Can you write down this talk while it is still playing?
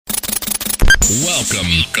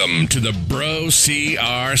Welcome to the Bro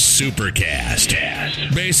CR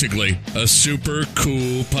Supercast. Basically, a super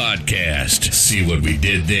cool podcast. See what we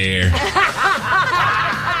did there?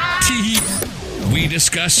 We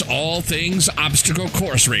discuss all things obstacle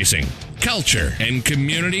course racing, culture, and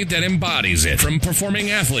community that embodies it, from performing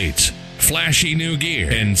athletes, flashy new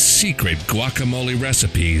gear, and secret guacamole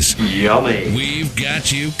recipes. Yummy. We've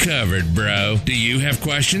got you covered, bro. Do you have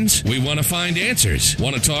questions? We want to find answers.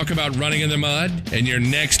 Want to talk about running in the mud and your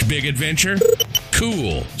next big adventure?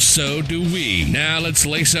 Cool. So do we. Now let's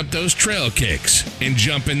lace up those trail kicks and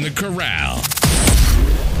jump in the corral.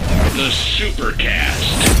 The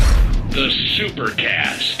Supercast. The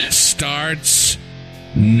Supercast starts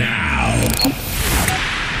now.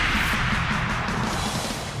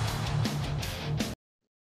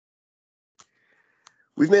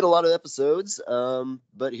 We've made a lot of episodes,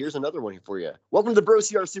 but here's another one for you. Welcome to the Bro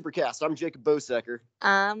CR Supercast. I'm Jacob Bosecker.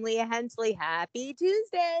 I'm Leah Hensley. Happy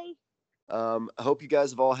Tuesday. I hope you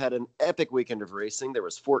guys have all had an epic weekend of racing. There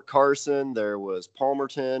was Fort Carson, there was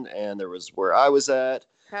Palmerton, and there was where I was at,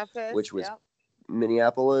 Preface, which was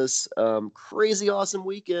Minneapolis. Crazy awesome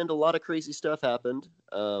weekend. A lot of crazy stuff happened.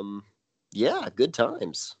 Yeah, good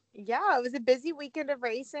times. Yeah, it was a busy weekend of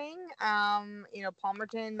racing.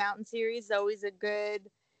 Palmerton Mountain Series is always a good,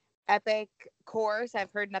 epic course.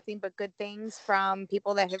 I've heard nothing but good things from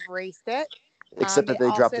people that have raced it. Except that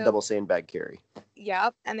they dropped the double sandbag carry.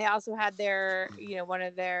 Yep, and they also had their, one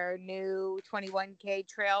of their new 21K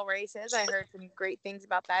trail races. I heard some great things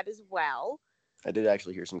about that as well. I did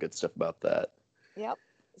actually hear some good stuff about that. Yep.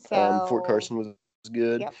 So Fort Carson was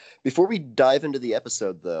good. Yep. Before we dive into the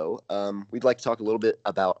episode, though, we'd like to talk a little bit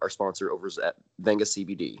about our sponsor over at Venga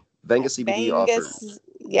CBD. Venga CBD offers.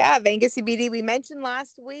 Yeah, Venga CBD. We mentioned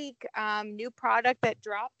last week, new product that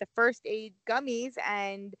dropped, the First Aid Gummies,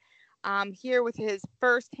 and here with his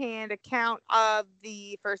firsthand account of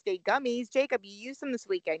the First Aid Gummies. Jacob, you used them this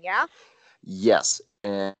weekend, yeah? Yes,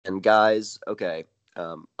 and guys, okay,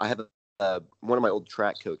 I have one of my old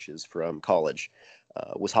track coaches from college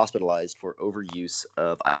was hospitalized for overuse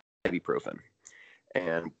of ibuprofen.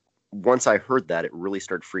 And once I heard that, it really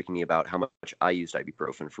started freaking me about how much I used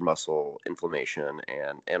ibuprofen for muscle inflammation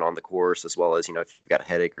and on the course, as well as, if you've got a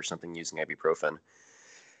headache or something, using ibuprofen.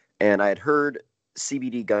 And I had heard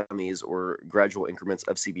CBD gummies or gradual increments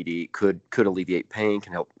of CBD could alleviate pain,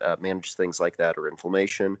 can help manage things like that or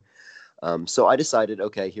inflammation. So I decided,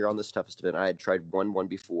 okay, here on this toughest event, I had tried one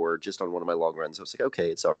before just on one of my long runs. I was like, okay,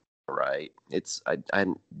 it's all right. I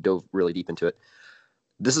hadn't dove really deep into it.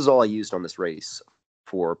 This is all I used on this race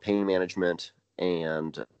for pain management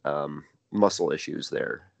and muscle issues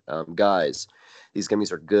there. Guys, these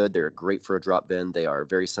gummies are good. They're great for a drop bin. They are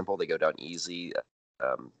very simple. They go down easy.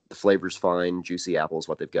 The flavor's fine. Juicy apple is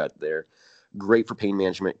what they've got there. Great for pain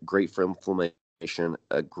management. Great for inflammation.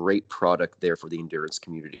 A great product there for the endurance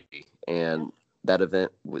community. And that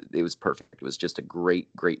event, it was perfect. It was just a great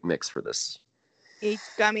mix for this. Each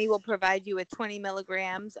gummy will provide you with 20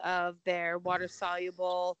 milligrams of their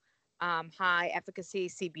water-soluble, high-efficacy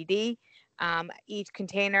CBD. Each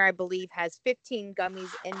container, I believe, has 15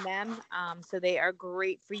 gummies in them. So they are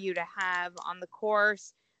great for you to have on the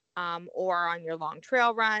course or on your long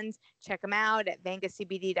trail runs. Check them out at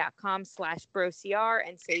vengacbd.com/brocr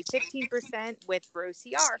and save 15% with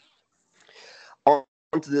BroCR. On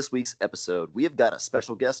to this week's episode. We have got a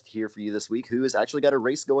special guest here for you this week who has actually got a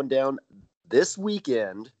race going down this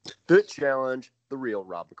weekend. Fit Challenge, the real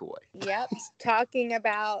Rob McCoy. Yep, talking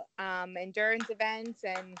about endurance events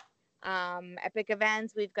and epic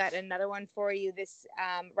events. We've got another one for you. This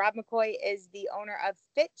Rob McCoy is the owner of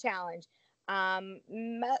Fit Challenge. A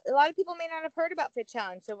lot of people may not have heard about Fit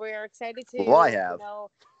Challenge, so we're excited to. Well, I have.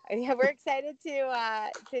 We're excited to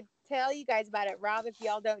tell you guys about it. Rob, if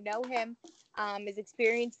y'all don't know him, is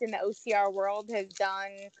experienced in the OCR world, has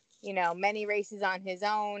done many races on his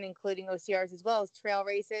own, including OCRs as well as trail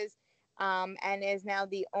races, and is now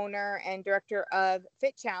the owner and director of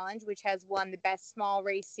Fit Challenge, which has won the best small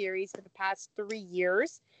race series for the past 3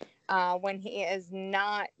 years. When he is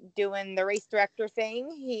not doing the race director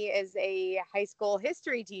thing, he is a high school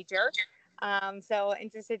history teacher. So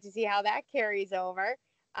interested to see how that carries over.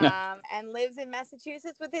 And lives in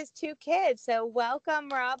Massachusetts with his 2 kids. So welcome,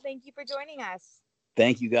 Rob. Thank you for joining us.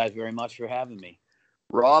 Thank you guys very much for having me.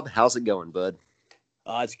 Rob, how's it going, bud?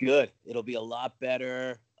 It's good. It'll be a lot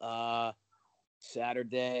better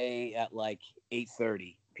Saturday at like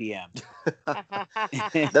 8:30 p.m.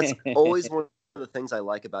 That's always one of the things I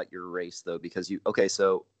like about your race, though, because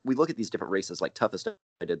so we look at these different races, like toughest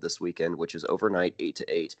I did this weekend, which is overnight 8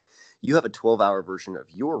 to 8. You have a 12-hour version of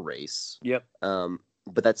your race. Yep.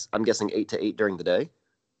 But that's, I'm guessing, 8 to 8 during the day.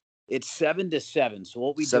 It's 7 to 7. So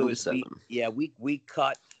what we 7 do to is 7. we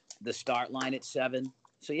cut the start line at 7.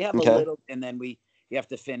 So you have a Okay. little, and then you have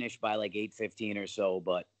to finish by like 8:15 or so.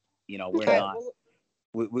 But we're Okay. not. Well,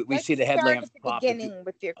 We let's see the start headlamps at the pop. beginning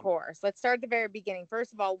with your course. Let's start at the very beginning.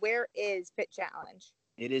 First of all, where is Fit Challenge?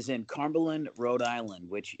 It is in Cumberland, Rhode Island,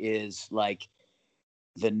 which is like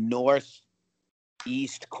the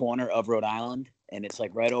northeast corner of Rhode Island, and it's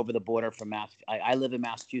like right over the border from Mass. I live in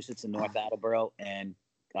Massachusetts in North Attleboro, and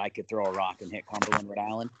I could throw a rock and hit Cumberland, Rhode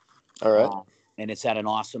Island. All right. And it's at an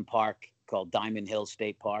awesome park called Diamond Hill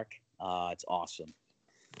State Park. It's awesome.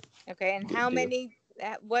 Okay, and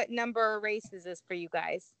what number of race is this for you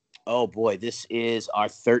guys? Oh boy, this is our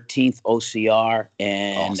 13th OCR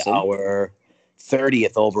and Awesome. our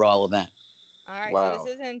 30th overall event. All right, Wow. so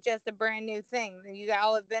this isn't just a brand new thing. You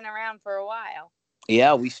all have been around for a while.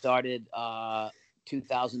 Yeah, we started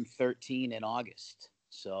 2013 in August.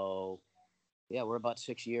 So yeah, we're about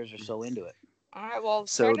 6 years or so into it. All right, well,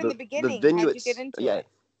 So start in the beginning. venue How'd you get into it?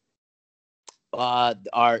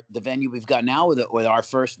 The venue we've got now with our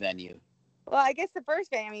first venue. Well, I guess the first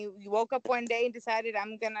venue, I mean, you woke up one day and decided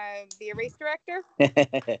I'm gonna be a race director.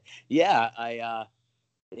 Yeah, I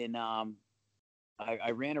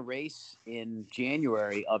ran a race in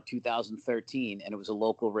January of 2013, and it was a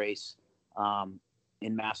local race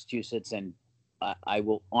in Massachusetts. And I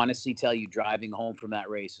will honestly tell you, driving home from that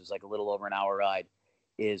race, it was like a little over an hour ride,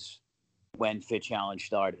 is when Fit Challenge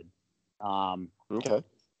started. Okay.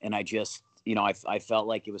 And I just, I felt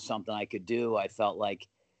like it was something I could do. I felt like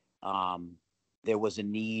there was a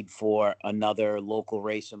need for another local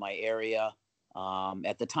race in my area.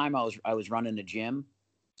 At the time, I was running a gym.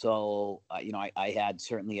 So, I had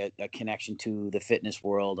certainly a connection to the fitness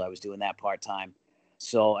world. I was doing that part-time.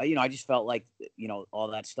 So, I just felt like, all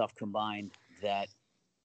that stuff combined that,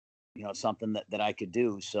 something that I could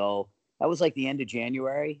do. So that was like the end of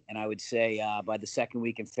January. And I would say by the second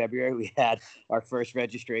week in February, we had our first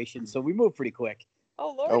registration. So we moved pretty quick.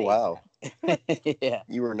 Oh, Lord. Oh, wow. Yeah.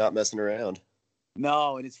 You were not messing around.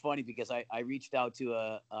 No, and it's funny because I reached out to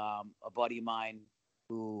a buddy of mine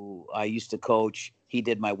who I used to coach. He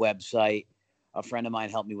did my website. A friend of mine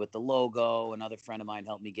helped me with the logo. Another friend of mine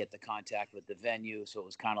helped me get the contact with the venue. So it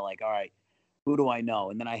was kind of like, all right, who do I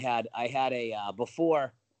know? And then I had a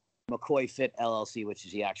before McCoy Fit LLC, which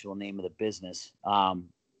is the actual name of the business.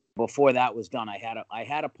 Before that was done, I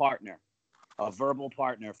had a partner, a verbal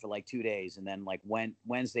partner for like 2 days, and then like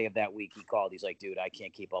Wednesday of that week, he called. He's like, "Dude, I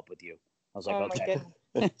can't keep up with you." I was like, Oh, "Okay."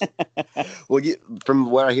 my goodness. Well, from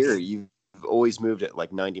what I hear, you've always moved at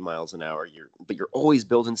like 90 miles an hour. But you're always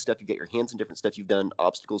building stuff. You get your hands in different stuff. You've done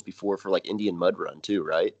obstacles before for like Indian Mud Run too,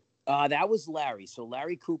 right? That was Larry. So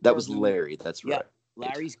Larry Cooper. That was Larry. That's right. Yeah,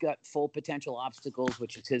 Larry's got Full Potential Obstacles,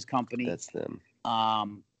 which is his company. That's them.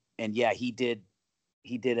 And yeah, he did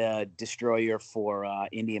a destroyer for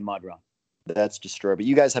Indian Mud Run. That's Destroyer. But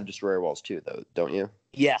you guys have Destroyer walls too, though, don't you?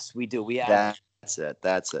 Yes, we do. We have.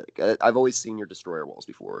 That's it. I've always seen your Destroyer walls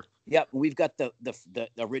before. Yep, we've got the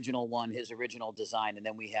original one, his original design, and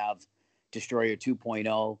then we have Destroyer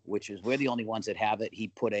 2.0, which is we're the only ones that have it. He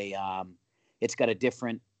put it's got a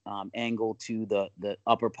different angle to the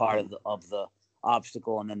upper part of the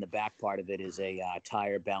obstacle, and then the back part of it is a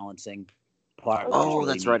tire balancing part. Oh,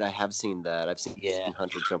 that's right. I have seen that. I've seen Yeah.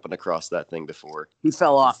 Hunter jumping across that thing before. He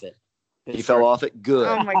fell off it. He fell off it. Good.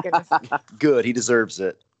 Oh, my goodness. Good. He deserves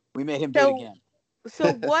it. We made him do it again.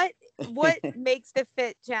 So what makes the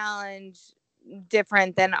Fit Challenge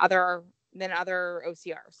different than other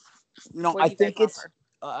OCRs? No, What do I you think guys it's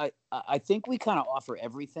offer? I think we kind of offer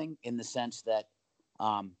everything in the sense that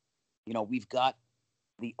we've got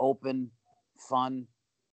the open, fun,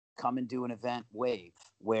 come and do an event wave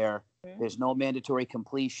where there's no mandatory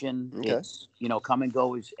completion. Okay. It's come and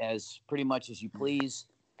go as pretty much as you please.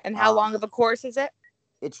 And how long of a course is it?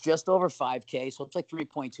 It's just over 5K, so it's like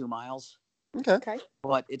 3.2 miles. Okay.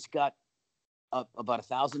 But it's got about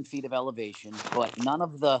 1,000 feet of elevation. But none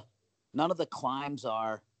of the climbs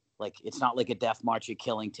are like, it's not like a death march at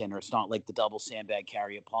Killington, or it's not like the double sandbag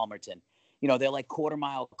carry at Palmerton. They're like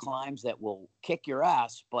quarter-mile climbs that will kick your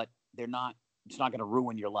ass, but it's not going to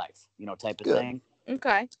ruin your life, type of Good. thing.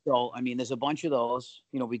 Okay. So, I mean, there's a bunch of those.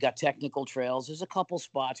 We got technical trails. There's a couple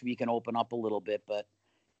spots where you can open up a little bit, but,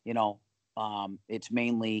 it's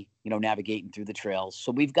mainly, navigating through the trails.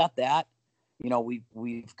 So we've got that.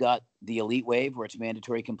 We've got the Elite Wave where it's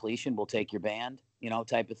mandatory completion. We'll take your band,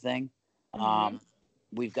 type of thing. Mhm.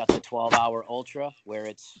 We've got the 12-hour Ultra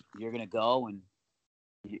where you're going to go and,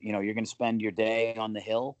 you're going to spend your day on the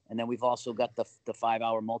hill. And then we've also got the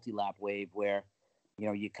 5-hour multi-lap wave where,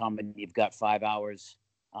 you come and you've got 5 hours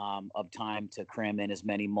of time to cram in as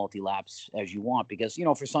many multi-laps as you want. Because,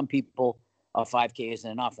 for some people, a 5K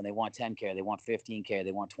isn't enough and they want 10K, they want 15K,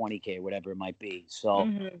 they want 20K, whatever it might be. So,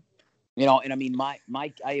 and I mean, my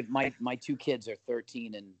two kids are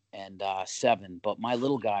 13 and 7, but my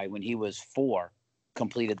little guy, when he was 4,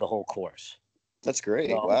 completed the whole course. That's great.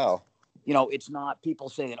 So, wow. It's not, people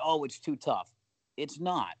say that, oh, it's too tough. It's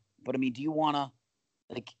not. But I mean, do you want to,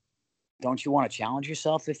 don't you want to challenge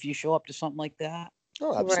yourself if you show up to something like that?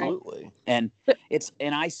 Oh, absolutely. Right.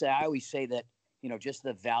 And I always say that, just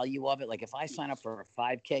the value of it. Like if I sign up for a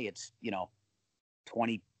 5K, it's,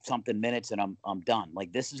 20 something minutes and I'm done.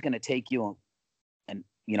 Like this is going to take you an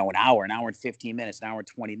hour and 15 minutes, an hour and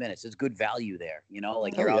 20 minutes. There's good value there,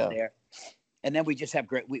 like you're out there. And then we just have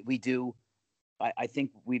great, we do, I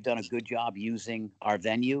think we've done a good job using our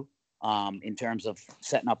venue in terms of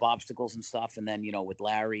setting up obstacles and stuff. And then, with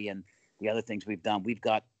Larry and the other things we've done, we've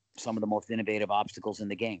got some of the most innovative obstacles in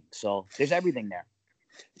the game. So there's everything there.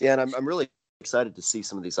 Yeah. And I'm really excited to see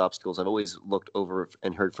some of these obstacles. I've always looked over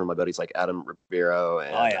and heard from my buddies like Adam Ribeiro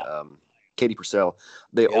and Katie Purcell.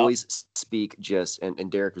 They always speak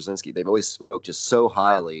and Derek Rosinski, they've always spoke just so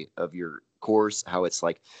highly of your course, how it's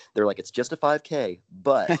like, they're like, it's just a 5K,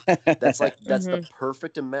 but that's the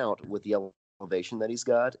perfect amount with the elevation that he's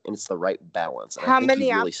got, and it's the right balance. And how I think many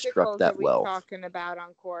he really struck that are we talking about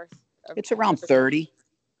on course? It's around 30.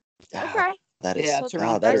 Okay. That is, it's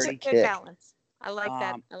around 30. That's a good balance. I like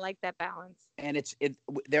that. I like that balance. And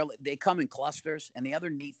they come in clusters. And the other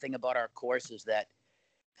neat thing about our course is that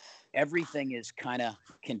everything is kind of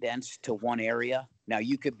condensed to one area. Now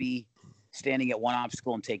you could be standing at one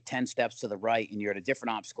obstacle and take 10 steps to the right and you're at a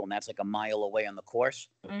different obstacle and that's like a mile away on the course.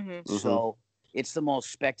 So it's the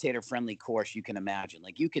most spectator friendly course you can imagine.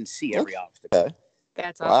 Like you can see every obstacle. Okay.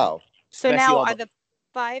 That's awesome. Wow. So now are the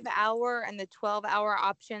 5-hour and the 12-hour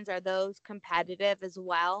options, are those competitive as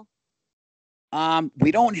well?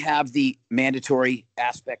 We don't have the mandatory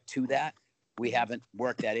aspect to that. We haven't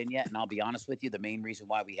worked that in yet. And I'll be honest with you, the main reason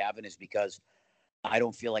why we haven't is because I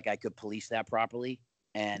don't feel like I could police that properly.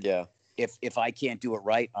 And if I can't do it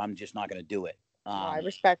right, I'm just not going to do it. I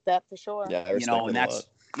respect that for sure. Yeah, I respect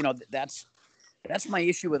that's my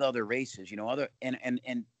issue with other races,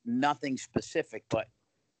 and nothing specific, but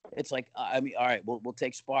it's like, all right, we'll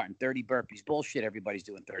take Spartan, 30 burpees. Bullshit. Everybody's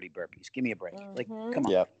doing 30 burpees. Give me a break. Like, come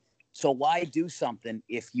on. So why do something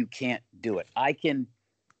if you can't do it? I can,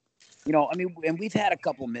 and we've had a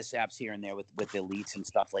couple mishaps here and there with elites and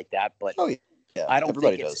stuff like that, but I don't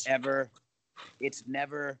think it's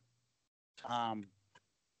never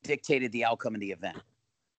dictated the outcome of the event.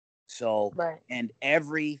 So, and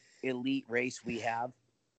every elite race we have,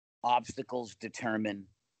 obstacles determine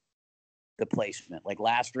the placement. Like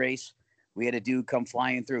last race, we had a dude come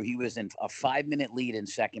flying through. He was in a 5-minute lead in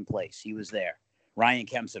second place. He was there. Ryan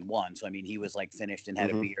Kempson won. So, I mean, he was like finished and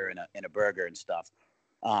had a beer and a burger and stuff.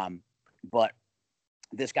 But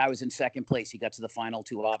this guy was in second place. He got to the final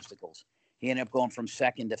 2 obstacles. He ended up going from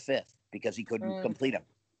 2nd to 5th because he couldn't complete them.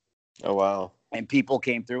 Oh, wow. And people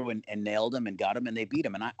came through and nailed him and got him and they beat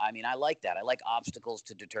him. And I mean, I like that. I like obstacles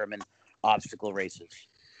to determine obstacle races.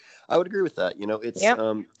 I would agree with that. It's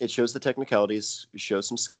it shows the technicalities, shows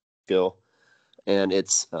some skill, and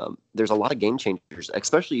it's there's a lot of game changers,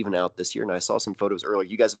 especially even out this year. And I saw some photos earlier.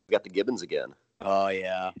 You guys have got the Gibbons again. Oh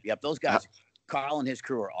yeah, yep. Those guys, Carl and his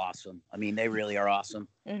crew are awesome. I mean, they really are awesome.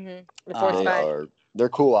 They're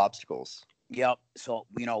cool obstacles. Yep. So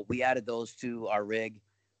we added those to our rig.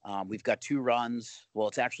 We've got 2 runs. Well,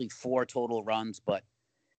 it's actually 4 total runs, but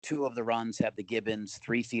 2 of the runs have the Gibbons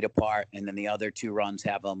 3 feet apart, and then the other 2 runs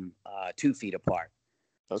have them 2 feet apart.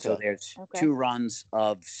 Okay. So there's 2 runs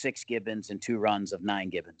of 6 Gibbons and 2 runs of 9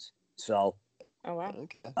 Gibbons. So,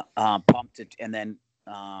 pumped it, and then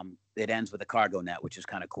it ends with a cargo net, which is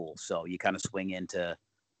kind of cool. So you kind of swing into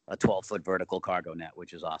a 12-foot vertical cargo net,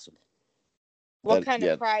 which is awesome. What kind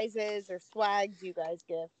of prizes or swag do you guys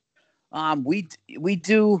give? We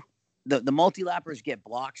do the multi-lappers get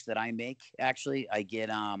blocks that I make. Actually, I get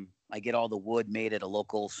all the wood made at a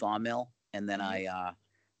local sawmill, and then I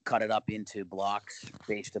cut it up into blocks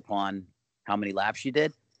based upon how many laps you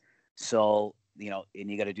did. So, and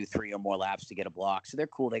you got to do 3 or more laps to get a block. So they're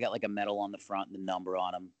cool. They got like a medal on the front and the number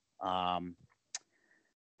on them.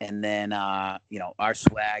 And then, our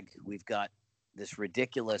swag, we've got this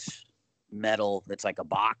ridiculous medal that's like a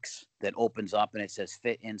box that opens up and it says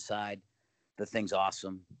fit inside. The thing's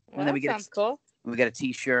awesome. Well, and then sounds cool. We got a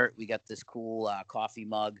t-shirt. We got this cool coffee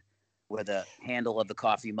mug where the handle of the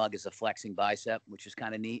coffee mug is a flexing bicep, which is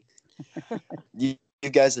kind of neat. You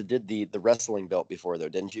guys did the wrestling belt before, though,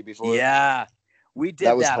 didn't you? Before? Yeah, we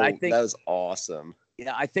did that. I think that was awesome.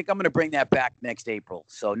 Yeah, I think I'm going to bring that back next April.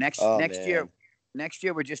 So next year, Man.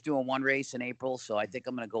 we're just doing one race in April. So I think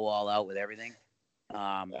I'm going to go all out with everything. That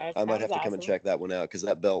I might sounds have to come and awesome. check that one out because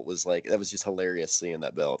that belt was like, that was just hilarious seeing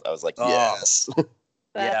that belt. I was like, Oh. yes. That's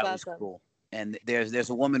yeah, it was awesome. cool. And there's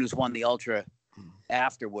a woman who's won the ultra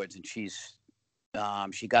afterwards, and she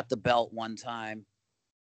got the belt one time.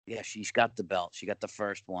 Yeah, she's got the belt. She got the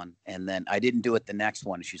first one, and then I didn't do it the next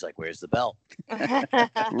one. And she's like, "Where's the belt?" I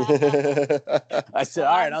said,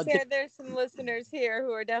 "All right, I'm I'll sure get." there's some listeners here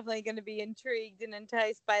who are definitely going to be intrigued and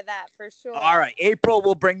enticed by that for sure. All right, April,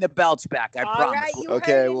 we'll bring the belts back. I All promise. right, you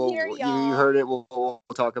Okay, heard it well, here, you y'all. heard it. We'll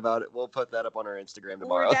talk about it. We'll put that up on our Instagram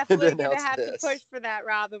tomorrow. We're definitely to going to announce have to this. push for that,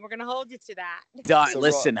 Robin. We're going to hold you to that. Done. So,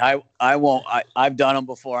 Listen, I won't. I've done them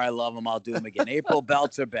before. I love them. I'll do them again. April,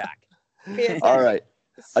 belts are back. All right.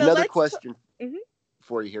 So Another let's question Mhm.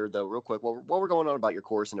 for you here, though, real quick. While we're going on about your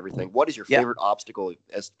course and everything, what is your Yeah. favorite obstacle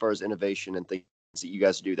as far as innovation and things that you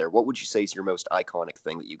guys do there? What would you say is your most iconic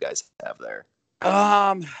thing that you guys have there?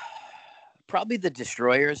 Probably the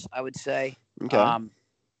destroyers. I would say. Okay.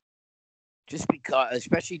 Just because,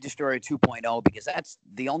 especially Destroyer 2.0, because that's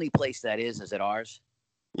the only place that is at ours.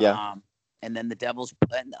 Yeah. And then the Devils,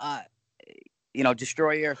 and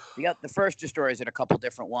Destroyer. The first Destroyer is at a couple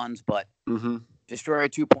different ones, but Mm-hmm. Destroyer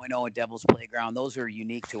 2.0 and Devil's Playground, those are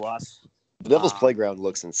unique to us. The Devil's Playground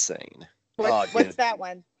looks insane. What's dude. that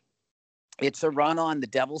one? It's a run on the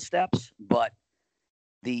Devil steps, but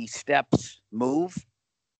the steps move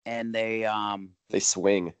and they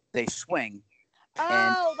swing. They swing.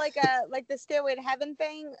 Oh, like the Stairway to Heaven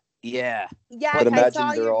thing? Yeah. Yes, But I imagine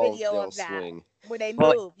saw they're your all video they'll of that. swing. Where they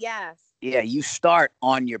But- move, yes. Yeah, you start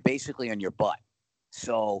basically on your butt.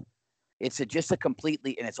 So it's just a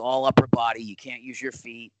completely, and it's all upper body. You can't use your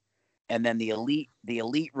feet. And then the elite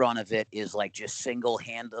run of it is like just single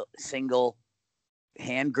hand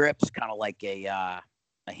grips, kind of like a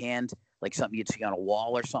hand, like something you'd see on a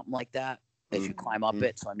wall or something like that as you climb up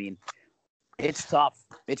it. So I mean, it's tough.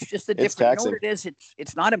 It's just a It's different. taxing. You know what it is?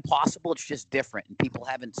 It's not impossible. It's just different, and people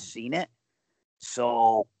haven't seen it.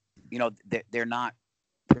 So they're not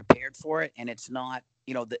prepared for it, and it's not.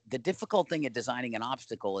 The difficult thing at designing an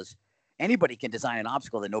obstacle is anybody can design an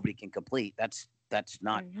obstacle that nobody can complete. That's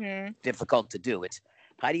not difficult to do. It's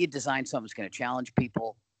how do you design something that's going to challenge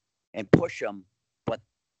people and push them, but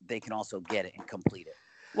they can also get it and complete it.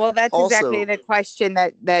 Well, that's Also- exactly the question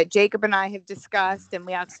that Jacob and I have discussed, and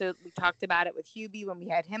we talked about it with Hubie when we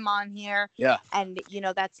had him on here. Yeah. And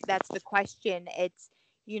that's the question. It's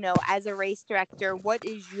as a race director, what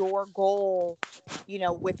is your goal?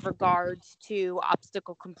 With regards to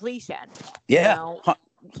obstacle completion. Yeah,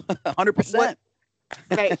 100%.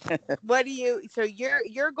 Right. What do you? So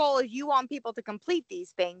your goal is you want people to complete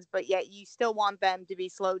these things, but yet you still want them to be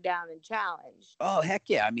slowed down and challenged. Oh heck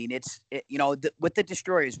yeah! I mean, with the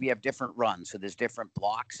destroyers, we have different runs, so there's different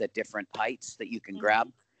blocks at different heights that you can grab.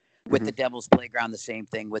 With the Devil's Playground, the same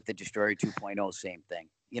thing. With the Destroyer 2.0, same thing.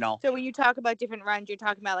 So when you talk about different runs, you're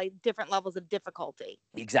talking about like different levels of difficulty.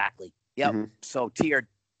 Exactly. Yep. Mhm. So tiered.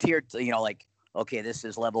 Like okay, this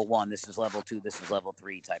is level 1, this is level 2, this is level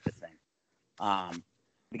 3 type of thing.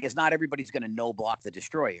 Because not everybody's going to no block the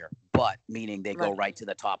Destroyer, but meaning they go right to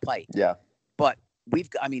the top height. Yeah. But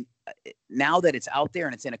now that it's out there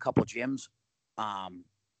and it's in a couple gyms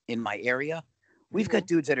in my area, we've got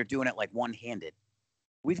dudes that are doing it like one-handed.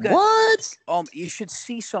 We've got what? You should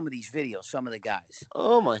see some of these videos, some of the guys.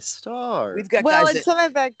 Oh my star. We've got Well, guys and some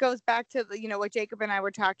of that goes back to what Jacob and I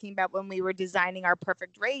were talking about when we were designing our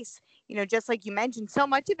perfect race. Just like you mentioned, so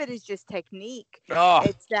much of it is just technique.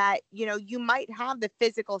 It's that you might have the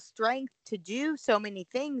physical strength to do so many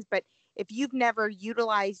things, but if you've never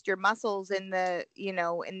utilized your muscles in the in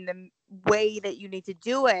the way that you need to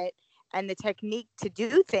do it and the technique to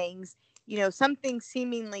do things, something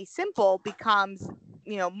seemingly simple becomes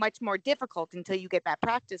much more difficult until you get that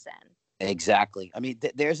practice in. Exactly. I mean,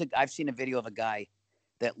 I've seen a video of a guy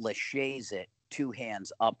that laches it 2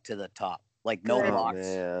 hands up to the top, like no blocks.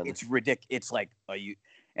 Man. It's ridiculous. It's like,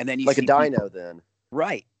 and then you like see a dyno then.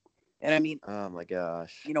 Right. And I mean, oh my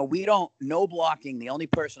gosh. we don't no blocking. The only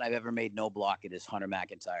person I've ever made no block it is Hunter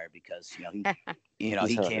McIntyre because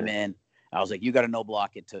he came in. I was like, you got to no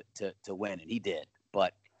block it to win, and he did.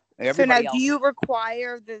 But so now, do you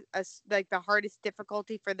require the hardest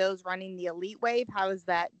difficulty for those running the Elite Wave? How is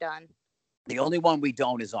that done? The only one we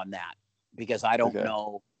don't is on that because I don't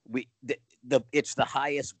know. It's the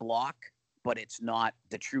highest block, but it's not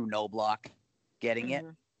the true no block getting it.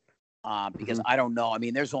 Because I don't know. I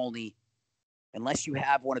mean, there's only unless you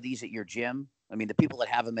have one of these at your gym. I mean, the people that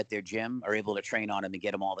have them at their gym are able to train on them and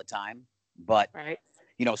get them all the time. But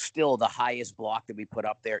still the highest block that we put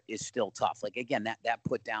up there is still tough. Like, again, that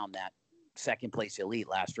put down that second place elite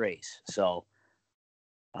last race. So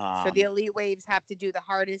the elite waves have to do the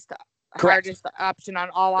hardest option on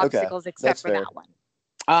all Okay, obstacles except that's for fair. that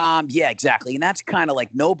one. Yeah, exactly. And that's kind of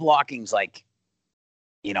like no blocking's like,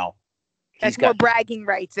 That's more bragging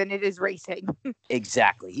rights than it is racing.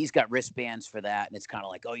 Exactly. He's got wristbands for that. And it's kind of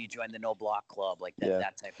like, oh, you joined the no block club, like that, Yeah.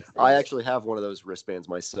 that type of thing. I actually have one of those wristbands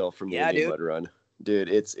myself from the Indian Mud Run. Dude,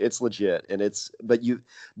 it's legit. And but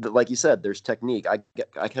like you said, there's technique. I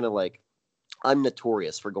kind of like, I'm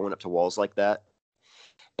notorious for going up to walls like that.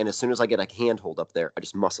 And as soon as I get a handhold up there, I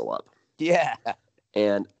just muscle up. Yeah.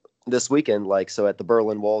 And this weekend, so at the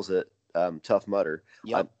Berlin Walls at Tough Mudder,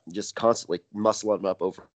 I'm just constantly muscling up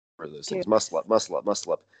over those things. Muscle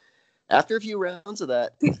up. After a few rounds of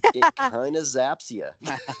that, it kind of zaps you.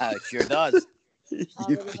 It sure does.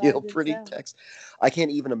 You feel pretty tense. I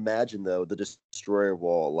can't even imagine, though, the Destroyer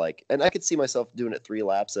Wall. And I could see myself doing it 3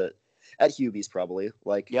 laps at Hubie's probably,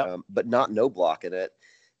 but no block in it.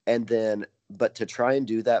 And then, but to try and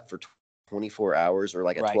do that for 24 hours or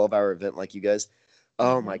a 12-hour event like you guys,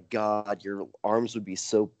 oh my God, your arms would be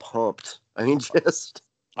so pumped. I mean,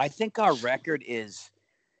 I think our record is,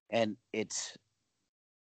 and it's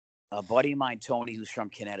a buddy of mine, Tony, who's from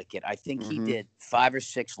Connecticut. I think he did 5 or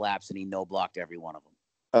 6 laps and he no blocked every one of them.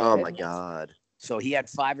 Oh my God. So he had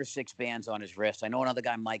 5 or 6 bands on his wrist. I know another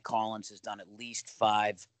guy, Mike Collins, has done at least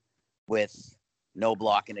 5 with no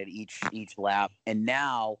blocking at each lap. And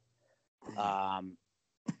now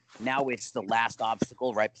it's the last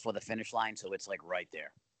obstacle right before the finish line. So it's right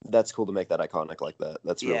there. That's cool to make that iconic like that.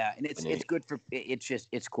 That's really and it's good for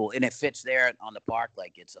it's cool, and it fits there on the park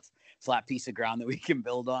like it's a flat piece of ground that we can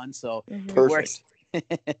build on. So it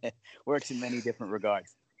works in many different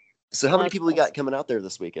regards. So how many people we got coming out there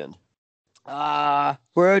this weekend?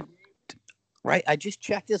 We're right. I just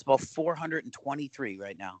checked this, about 423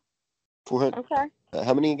 right now. 400. Okay.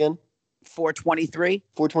 How many again? 423.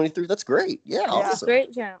 423. That's great. Yeah, awesome.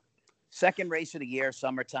 Great, yeah. Second race of the year,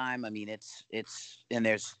 summertime. I mean, it's and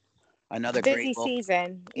there's another busy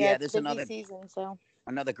season. Yeah, there's another season. So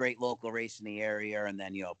another great local race in the area, and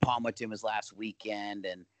then Palmerton was last weekend,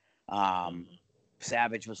 and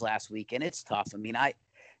Savage was last weekend. It's tough. I mean,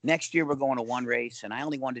 next year we're going to one race, and I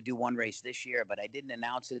only wanted to do one race this year, but I didn't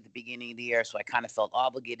announce it at the beginning of the year, so I kind of felt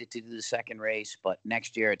obligated to do the second race. But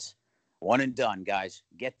next year it's one and done, guys.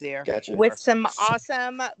 Get there. Gotcha. With some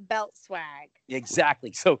awesome belt swag.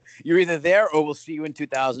 Exactly. So you're either there or we'll see you in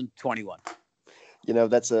 2021.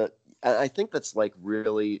 I think that's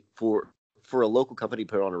really for a local company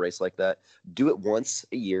to put on a race like that, do it once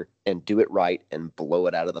a year and do it right and blow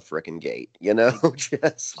it out of the frickin' gate,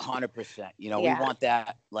 just 100%. We want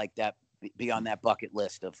that, be on that bucket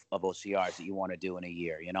list of OCRs that you want to do in a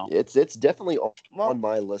year, It's definitely on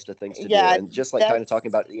my list of things to do. And just kind of talking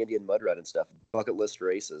about the Indian Mud Run and stuff, bucket list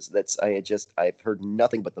races. I've heard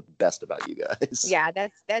nothing but the best about you guys. Yeah,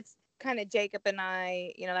 that's kind of Jacob and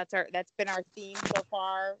I, that's been our theme so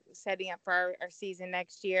far, setting up for our season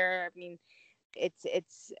next year. I mean,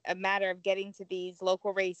 it's a matter of getting to these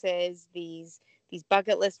local races, these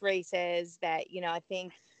bucket list races that, I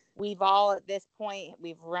think we've all at this point,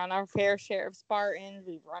 we've run our fair share of Spartans,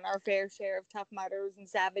 we've run our fair share of Tough Mudders and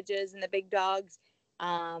Savages and the big dogs.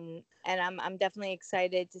 And I'm definitely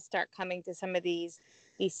excited to start coming to some of these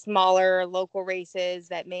smaller local races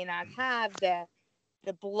that may not have the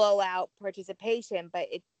blowout participation, but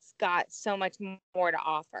it's got so much more to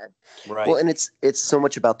offer. Right. Well, and it's so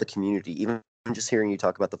much about the community. Even just hearing you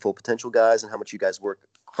talk about the Full Potential guys and how much you guys work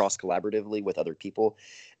cross collaboratively with other people,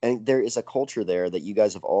 and there is a culture there that you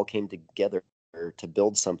guys have all came together to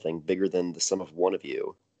build something bigger than the sum of one of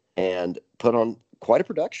you, and put on quite a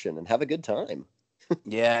production and have a good time.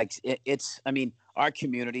 Yeah, I mean, our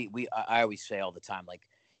community. I always say all the time,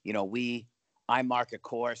 I mark a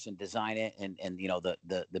course and design it, and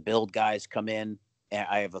the build guys come in.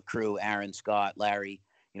 I have a crew: Aaron, Scott, Larry.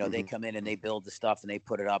 They come in and they build the stuff and they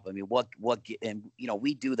put it up. I mean,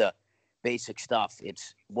 we do the basic stuff.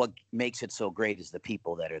 It's what makes it so great is the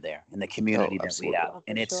people that are there and the community that we have.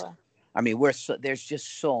 And I mean, there's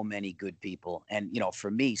just so many good people. And, for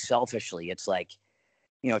me, selfishly, it's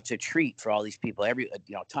it's a treat for all these people. A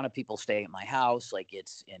ton of people stay at my house.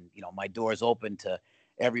 My door's open to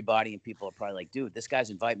everybody, and people are probably like, dude, this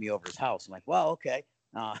guy's inviting me over his house. I'm like, well, okay.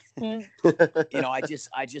 I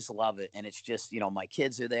just love it. And it's just, my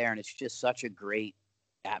kids are there, and it's just such a great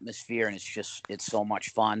atmosphere, and it's so much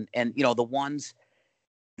fun. And, the ones,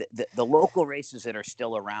 the local races that are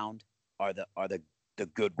still around are the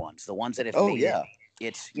good ones. The ones that have made it.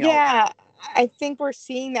 It's, I think we're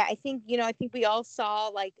seeing that. I think, I think we all saw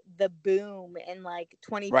like the boom in like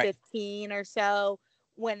 2015 or so,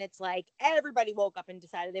 when it's like everybody woke up and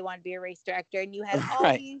decided they wanted to be a race director, and you had all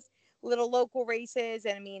Right. these little local races.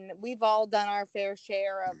 And I mean, we've all done our fair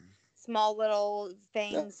share of small little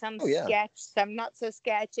things, some Oh, yeah. sketch, some not so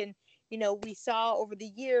sketch. And, we saw over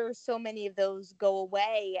the years so many of those go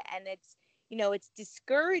away. And it's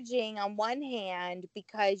discouraging on one hand,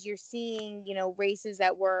 because you're seeing, races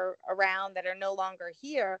that were around that are no longer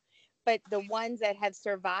here, but the ones that have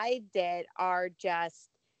survived it are just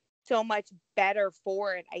so much better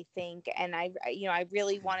for it, I think. And I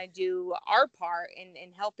really want to do our part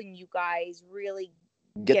in helping you guys really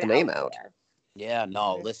Get the name out. there. Yeah,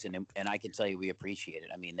 no, listen, and I can tell you we appreciate it.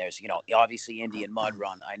 I mean, there's, obviously Indian Mud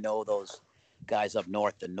Run. I know those guys up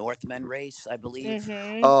north, the Northmen race, I believe.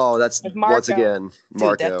 Mhm. Oh, that's With once Marco. again, Dude,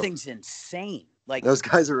 Marco. that thing's insane. Like, Those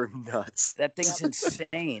guys are nuts. that thing's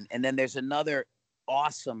insane. And then there's another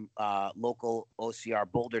awesome local OCR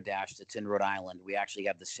Boulder Dash that's in Rhode Island. We actually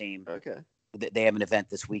have the same. Okay. They have an event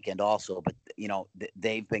this weekend also, but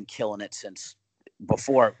they've been killing it since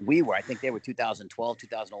before we were. I think they were 2012,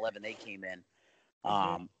 2011. They came in.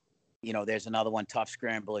 There's another one, Tough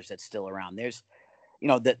Scramblers, that's still around. There's,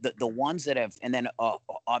 the ones that have, and then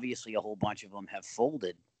obviously a whole bunch of them have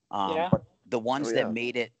folded. But the ones that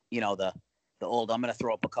made it, the old, I'm going to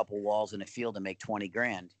throw up a couple walls in a field and make 20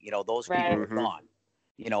 grand. Those people are gone.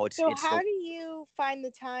 So how do you find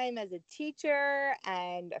the time as a teacher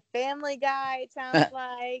and a family guy? It sounds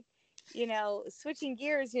like, switching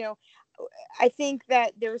gears, I think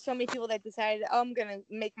that there were so many people that decided, I'm going to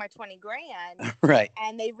make my 20 grand. Right.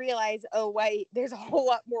 And they realize, oh, wait, there's a whole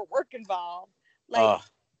lot more work involved. Like,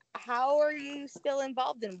 how are you still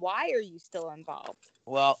involved, and why are you still involved?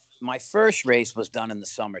 Well, my first race was done in the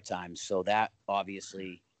summertime. So that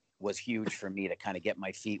obviously was huge for me to kind of get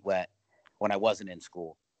my feet wet when I wasn't in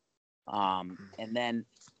school. And then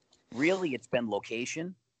really it's been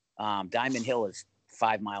location. Diamond Hill is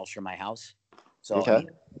 5 miles from my house. So Okay.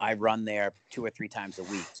 I run there 2 or 3 times a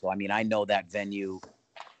week. So, I know that venue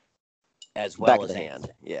as Back well of as the hand.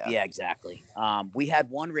 Yeah. Yeah, exactly. We had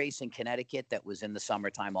one race in Connecticut that was in the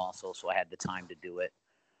summertime also. So I had the time to do it.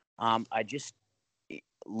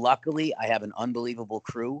 Luckily I have an unbelievable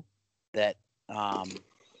crew that,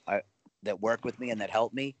 that work with me and that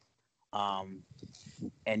help me. And,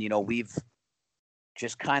 we've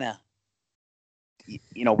just kind of,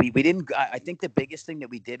 we didn't, I think the biggest thing that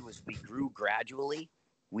we did was we grew gradually.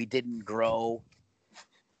 We didn't grow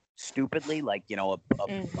stupidly, like, a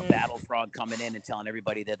battle frog coming in and telling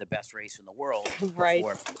everybody they're the best race in the world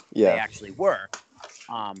before they actually were.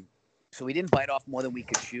 So we didn't bite off more than we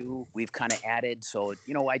could chew. We've kind of added. So,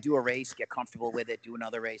 I do a race, get comfortable with it, do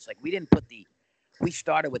another race. Like, we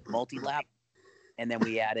started with multi-lap, and then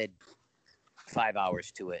we added 5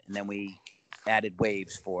 hours to it. And then we added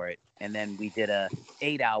waves for it. And then we did a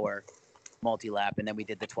 8-hour multi-lap, and then we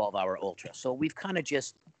did the 12-hour ultra. So we've kind of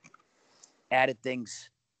just added things,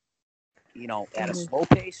 at a slow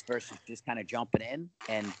pace versus just kind of jumping in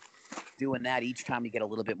and doing that each time you get a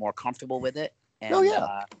little bit more comfortable with it. And,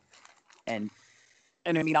 and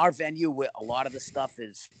I mean, our venue, a lot of the stuff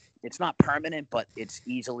it's not permanent, but it's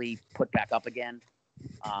easily put back up again.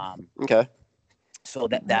 Okay. So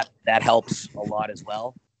that helps a lot as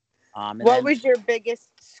well. What was your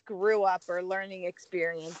biggest screw up or learning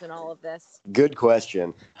experience in all of this? Good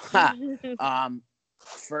question.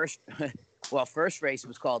 First race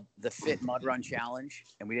was called the Fit Mud Run Challenge,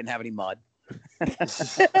 and we didn't have any mud.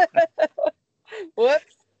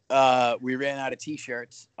 Whoops. We ran out of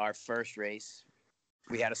T-shirts our first race.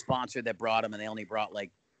 We had a sponsor that brought them, and they only brought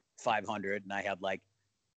like 500, and I had like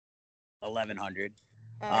 1,100.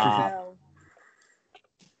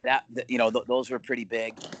 Those were pretty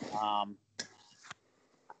big.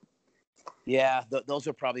 Those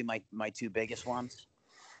are probably my 2 biggest ones.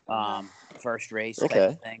 First race type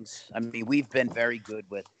of things. I mean, we've been very good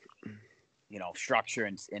with, structure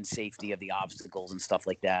and safety of the obstacles and stuff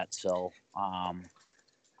like that. So,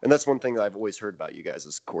 and that's one thing that I've always heard about you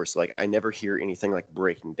guys' course. Like, I never hear anything like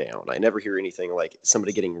breaking down. I never hear anything like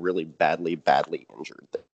somebody getting really badly injured.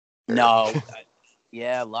 No.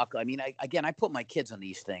 Luck. I mean, I put my kids on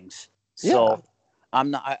these things. So I'm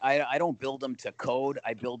not, I don't build them to code.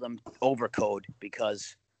 I build them over code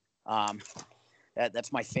because,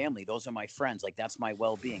 that's my family. Those are my friends. Like, that's my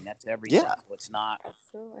well-being. That's everything. Yeah. So it's not,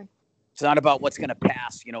 Absolutely. It's not about what's going to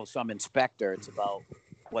pass, some inspector. It's about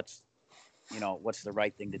what's the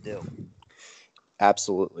right thing to do.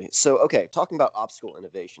 Absolutely. So, okay, talking about obstacle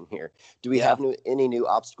innovation here. Do we have any new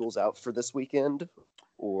obstacles out for this weekend,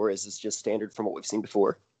 or is this just standard from what we've seen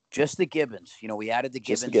before? Just the Gibbons. We added the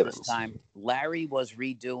Just the Gibbons this Gibbons. time. Larry was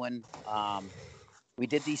redoing. We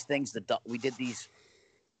did these things. We did these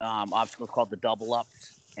obstacles called the double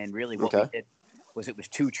ups, and really what we did was it was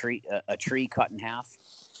a tree cut in half,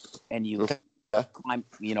 and you climb,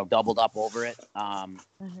 doubled up over it.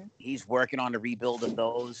 He's working on a rebuild of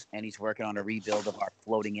those, and he's working on a rebuild of our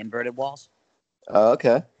floating inverted walls.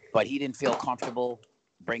 Okay. But he didn't feel comfortable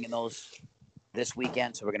bringing those this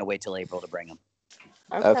weekend, so we're gonna wait till April to bring them.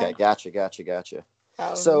 Okay. Gotcha.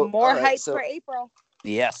 So more all right, hype for April.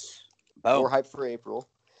 Yes. More hype for April.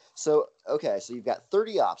 So so you've got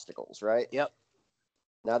 30 obstacles, right? Yep.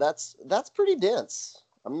 Now that's pretty dense.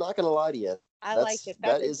 I'm not gonna lie to you. I like it.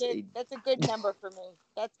 That's a good number for me.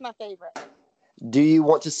 That's my favorite. Do you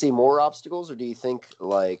want to see more obstacles, or do you think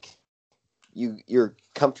like you're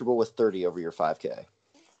comfortable with 30 over your 5K?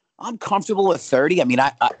 I'm comfortable with 30. I mean,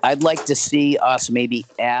 I'd like to see us maybe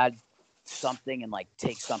add something and like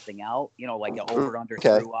take something out. Like an over under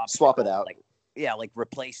through obstacle. Swap it out. Like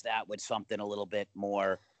replace that with something a little bit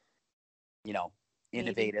more,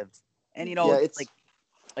 innovative. And it's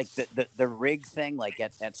like the rig thing. Like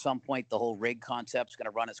at some point, the whole rig concept's going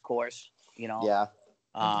to run its course. Yeah.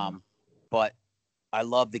 But I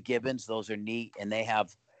love the Gibbons. Those are neat, and they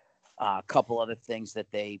have a couple other things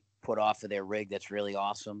that they put off of their rig that's really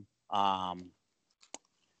awesome.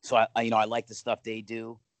 So I like the stuff they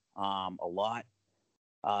do a lot.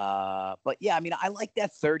 But yeah, I mean, I like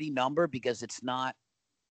that 30 number because it's not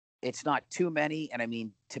too many. And I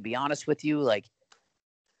mean, to be honest with you, like,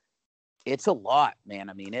 it's a lot, man.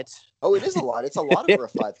 I mean, it is a lot. It's a lot over a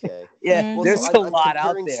 5K. Yeah, well, there's a lot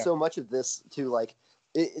out there. So much of this to like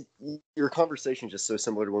your conversation is just so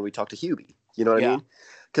similar to when we talked to Hubie. You know what I mean?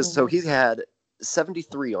 Because so he's had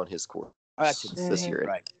 73 on his course this year,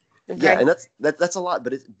 right? Okay. Yeah, and that's a lot.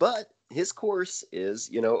 But his course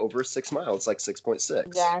is over 6 miles. It's like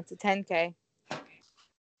 6.6. Yeah, it's a 10K.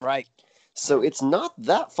 Right. So it's not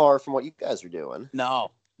that far from what you guys are doing.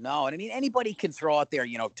 No. And I mean, anybody can throw out their,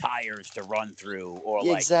 tires to run through, or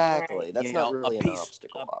exactly. That's not really an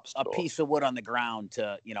obstacle. A piece of wood on the ground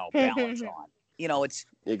to, balance on. It's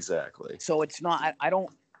exactly. So it's not.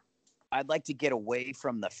 I'd like to get away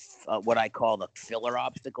from the what I call the filler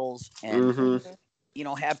obstacles, and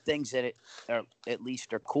have things that are at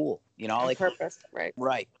least are cool. Like purpose, right?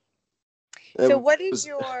 Right. So what is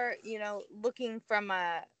your, looking from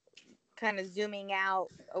a kind of zooming out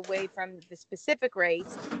away from the specific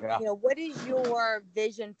race, what is your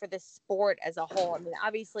vision for the sport as a whole? I mean,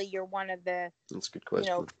 obviously you're one of the that's a good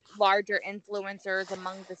question. Larger influencers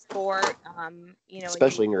among the sport,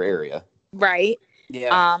 especially in your area. Right.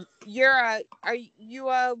 Yeah. Are you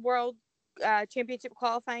a world championship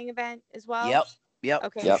qualifying event as well? Yep.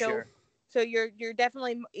 Okay. Yep. So you're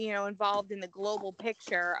definitely involved in the global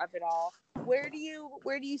picture of it all. Where do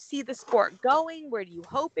you see the sport going? Where do you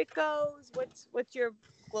hope it goes? What's your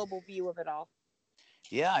global view of it all?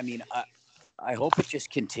 Yeah, I mean, I hope it just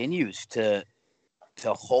continues to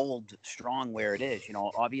hold strong where it is.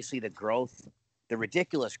 Obviously the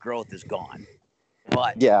ridiculous growth is gone,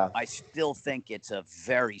 but I still think it's a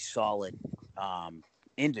very solid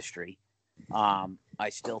industry. I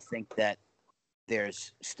still think that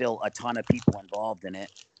there's still a ton of people involved in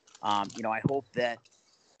it. I hope that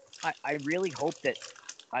I really hope that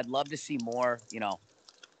I'd love to see more,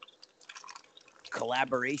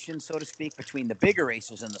 collaboration, so to speak, between the bigger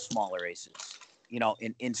races and the smaller races,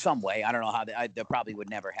 in some way. I don't know how that probably would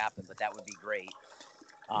never happen, but that would be great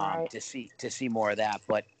to see more of that.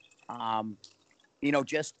 But,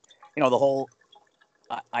 just, the whole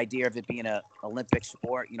idea of it being an Olympic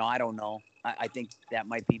sport, I don't know. I think that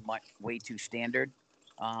might be way too standard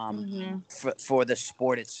for the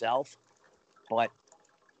sport itself. But,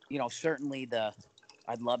 certainly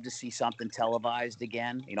I'd love to see something televised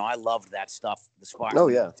again. I loved that stuff. The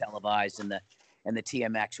Spartan televised and the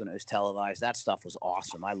TMX when it was televised. That stuff was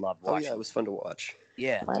awesome. I loved watching. It was fun to watch.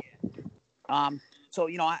 Yeah. So,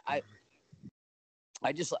 I'd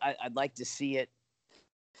like to see it,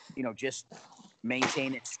 just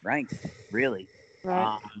maintain its strength, really.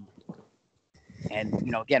 Right. And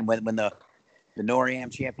again, when the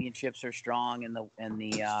NORAM championships are strong and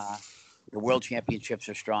the world championships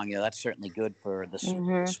are strong, that's certainly good for the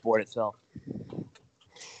sport itself.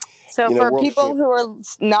 So for people who are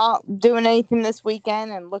not doing anything this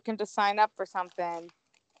weekend and looking to sign up for something,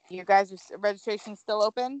 you guys' registration still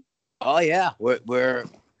open? Oh yeah,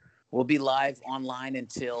 we'll be live online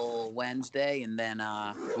until Wednesday, and then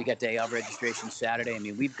we got day of registration Saturday. I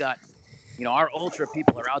mean, we've got, our ultra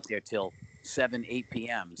people are out there till 8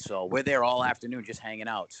 p.m. So we're there all afternoon just hanging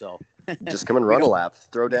out. So just come and run a lap,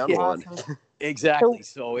 throw down one. Exactly.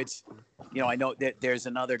 So it's you know, I know that there's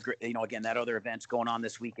another, you know, again, that other event's going on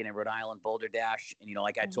this weekend in Rhode Island, Boulder Dash. And, you know,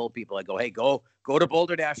 like I told people, I go, hey, go to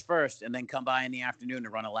Boulder Dash first and then come by in the afternoon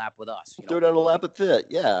and run a lap with us. You know? Throw down a lap at Fit.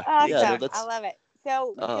 Yeah. Awesome. Yeah. No, I that's, love it.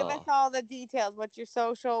 So give us all the details. What's your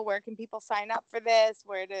social? Where can people sign up for this?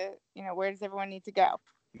 Where does everyone need to go?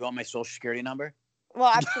 You want my social security number?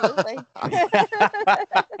 Well, absolutely.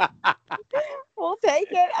 We'll take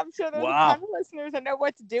it. I'm sure there's a ton of listeners that know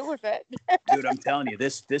what to do with it. Dude, I'm telling you,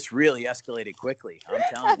 this really escalated quickly. I'm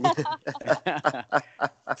telling you.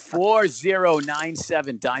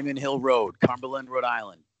 4097 Diamond Hill Road, Cumberland, Rhode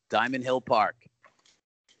Island, Diamond Hill Park.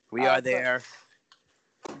 We are there.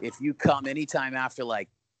 If you come anytime after like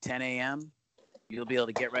 10 a.m., you'll be able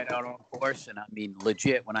to get right out on course. And I mean,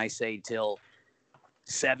 legit, when I say till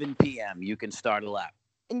 7 p.m., you can start a lap.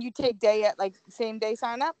 And you take same day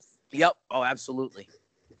signups? Yep. Oh, absolutely.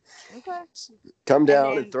 Okay. Come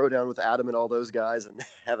down and throw down with Adam and all those guys and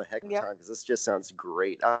have a heck of a time, because this just sounds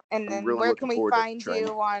great. And then really where can we find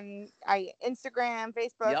you on Instagram,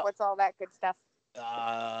 Facebook? Yep. What's all that good stuff?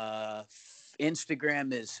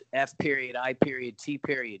 Instagram is F.I.T.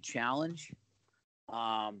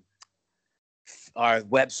 Our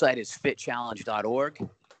website is fitchallenge.org.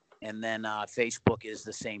 And then Facebook is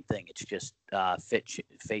the same thing. It's just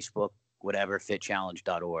Facebook, whatever,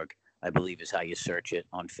 fitchallenge.org, I believe is how you search it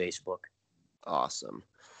on Facebook. Awesome.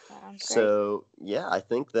 So yeah, I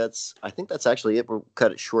think that's actually it. We'll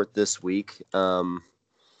cut it short this week. Do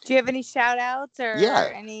you have any shout outs or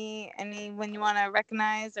any when you want to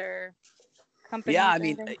recognize or companies? Yeah, I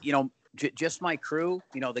mean, you know, just my crew,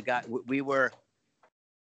 you know, the guy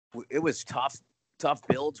it was tough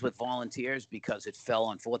builds with volunteers because it fell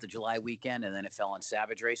on 4th of July weekend and then it fell on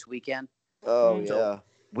Savage Race weekend. Oh, so yeah.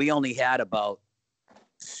 We only had about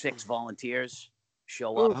 6 volunteers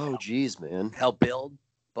show up. Oh, geez, man. Help build.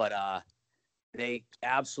 But they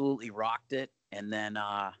absolutely rocked it. And then,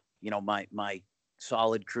 you know, my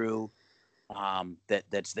solid crew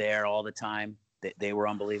that's there all the time, they were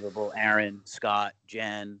unbelievable. Aaron, Scott,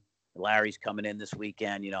 Jen, Larry's coming in this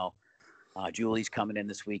weekend, you know. Julie's coming in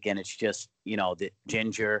this weekend. It's just, you know, the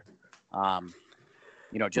Ginger,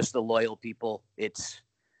 you know, just the loyal people.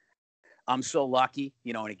 I'm so lucky,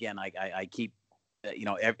 you know, and again, I keep, you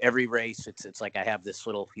know, every race, it's like I have this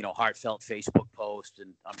little, you know, heartfelt Facebook post,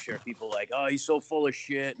 and I'm sure people are like, oh, he's so full of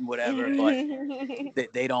shit and whatever,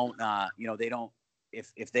 but they don't, you know, they don't,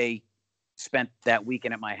 if they spent that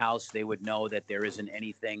weekend at my house, they would know that there isn't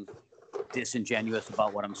anything disingenuous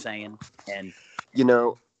about what I'm saying. And, you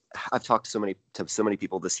know, I've talked to so many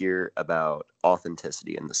people this year about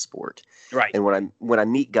authenticity in the sport. Right. And when I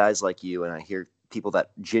meet guys like you and I hear people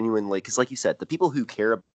that genuinely, because like you said, the people who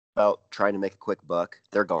care about trying to make a quick buck,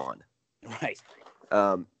 they're gone. Right.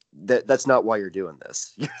 That's not why you're doing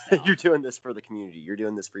this. You're doing this for the community. You're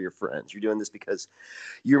doing this for your friends. You're doing this because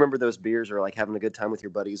you remember those beers or like having a good time with your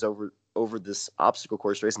buddies over this obstacle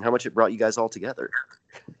course race and how much it brought you guys all together.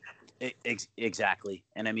 Exactly.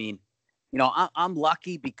 And I mean, you know, I'm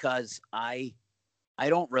lucky because I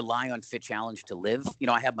don't rely on Fit Challenge to live. You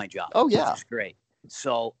know, I have my job. Oh, yeah. Which is great.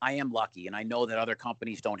 So I am lucky. And I know that other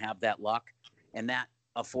companies don't have that luck. And that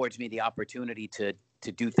affords me the opportunity to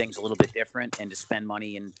do things a little bit different and to spend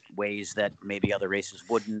money in ways that maybe other races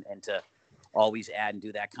wouldn't, and to always add and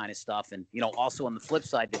do that kind of stuff. And, you know, also on the flip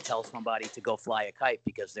side, to tell somebody to go fly a kite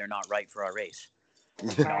because they're not right for our race.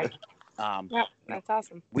 Right. Yep, that's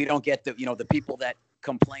awesome. We don't get the people that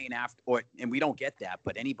complain and we don't get that,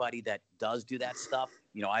 but anybody that does do that stuff,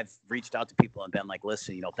 you know, I've reached out to people and been like,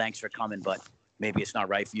 listen, you know, thanks for coming, but maybe it's not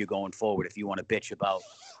right for you going forward. If you want to bitch about,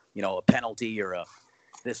 you know, a penalty or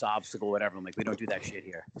this obstacle, whatever, I'm like, we don't do that shit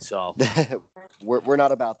here. So we're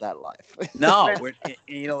not about that life. No,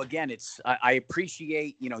 you know, again, I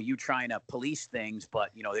appreciate, you know, you trying to police things, but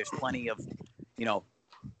you know, there's plenty of, you know,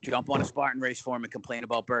 jump on a Spartan race form and complain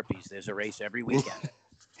about burpees. There's a race every weekend.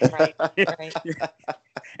 Right.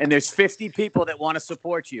 And there's 50 people that want to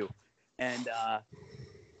support you. And,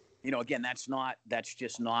 you know, again, that's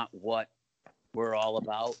just not what we're all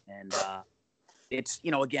about. And it's,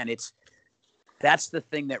 you know, again, that's the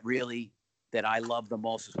thing that I love the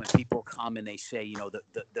most is when people come and they say, you know,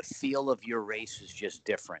 the feel of your race is just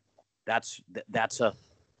different. I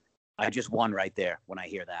just won right there when I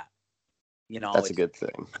hear that. You know, that's a good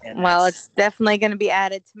thing. Well, it's definitely going to be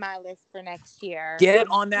added to my list for next year. Get it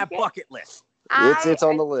on that bucket list. It's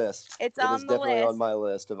on the list. It's definitely on my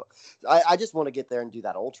list. I just want to get there and do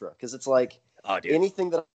that ultra because it's like anything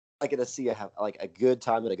that I get to see like a good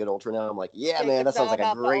time at a good ultra now. I'm like, yeah, man, that sounds like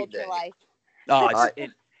a great day. Life. Oh,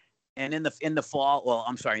 and in the fall, well,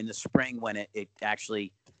 I'm sorry, in the spring when it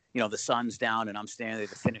actually, the sun's down and I'm standing there at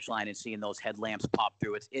the finish line and seeing those headlamps pop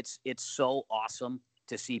through. It's so awesome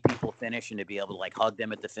to see people finish and to be able to like hug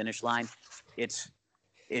them at the finish line. It's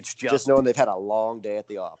just knowing they've had a long day at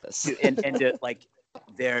the office and to, like,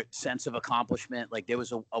 their sense of accomplishment. Like there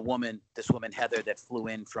was this woman Heather that flew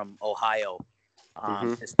in from Ohio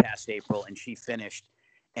this past April, and she finished,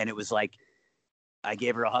 and it was like I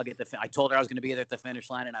gave her a hug I told her I was going to be there at the finish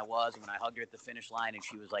line, and I was. And when I hugged her at the finish line, and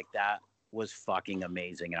she was like, "That was fucking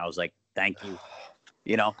amazing," and I was like, "Thank you."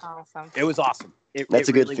 Awesome. It was awesome. That's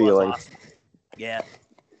a really good feeling. Awesome. Yeah.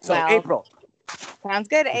 So Well, April. Sounds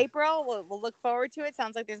good. April, we'll look forward to it.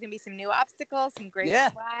 Sounds like there's going to be some new obstacles, some great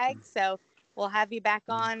flags. So we'll have you back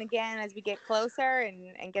on again as we get closer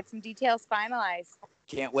and get some details finalized.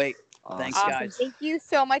 Can't wait. Thanks, Awesome. guys. Thank you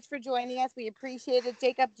so much for joining us. We appreciate it.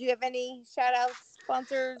 Jacob, do you have any shout outs,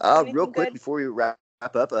 sponsors? Real quick good? before we wrap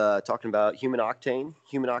up, talking about Human Octane.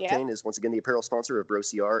 Human Octane is once again the apparel sponsor of Bro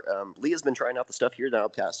CR. Leah's been trying out the stuff here now the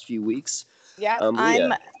past few weeks. Yeah, I'm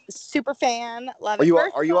a super fan. Love it.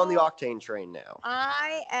 Are you on the Octane train now?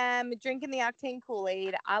 I am drinking the Octane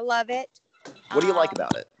Kool-Aid. I love it. What do you like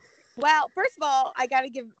about it? Well, first of all, I got to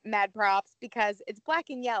give mad props because it's black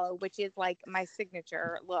and yellow, which is like my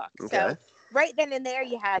signature look. Okay. So right then and there,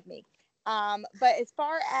 you had me. But as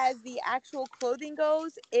far as the actual clothing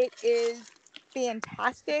goes, it is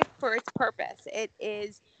fantastic for its purpose. It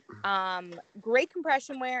is great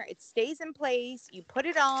compression wear. It stays in place. You put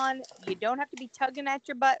it on. You don't have to be tugging at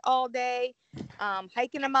your butt all day,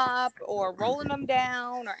 hiking them up or rolling them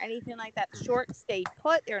down or anything like that. The shorts stay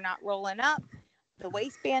put. They're not rolling up. The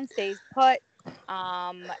waistband stays put.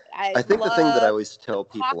 I think the thing that I always tell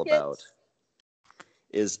people about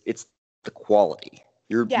is it's the quality.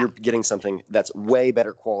 You're getting something that's way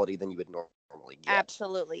better quality than you would normally get.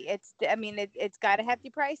 Absolutely. It's got a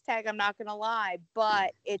hefty price tag. I'm not going to lie,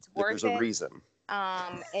 but it's worth it. There's a reason.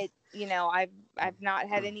 I've not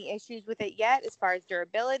had any issues with it yet as far as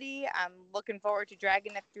durability. I'm looking forward to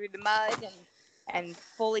dragging it through the mud and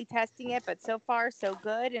fully testing it, but so far so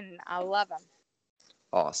good, and I love them.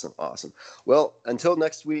 Awesome. Well, until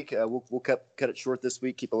next week, we'll cut it short this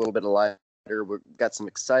week. Keep a little bit lighter. We've got some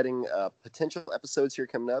exciting potential episodes here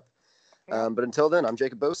coming up. But until then, I'm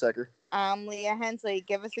Jacob Bosecker. I'm Leah Hensley.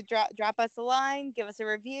 Give us a drop us a line, give us a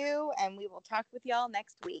review, and we will talk with y'all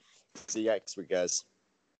next week. See you next week, guys.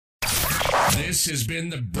 This has been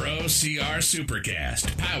the Bro CR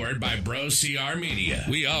Supercast, powered by Bro CR Media.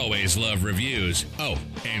 We always love reviews. Oh,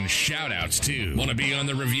 and shout-outs, too. Want to be on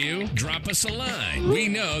the review? Drop us a line. We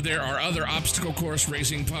know there are other obstacle course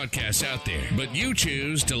racing podcasts out there, but you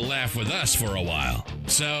choose to laugh with us for a while.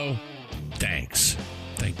 So, thanks.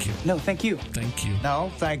 Thank you. No, thank you. Thank you.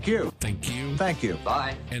 No, thank you. Thank you. Thank you.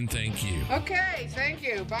 Bye. And thank you. Okay, thank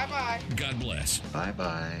you. Bye-bye. God bless.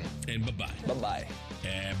 Bye-bye. And bye-bye. Bye-bye.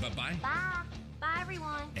 And bye-bye. Bye. Bye,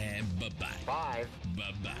 everyone. And bye-bye. Bye.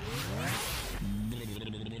 Bye-bye.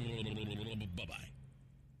 Bye-bye.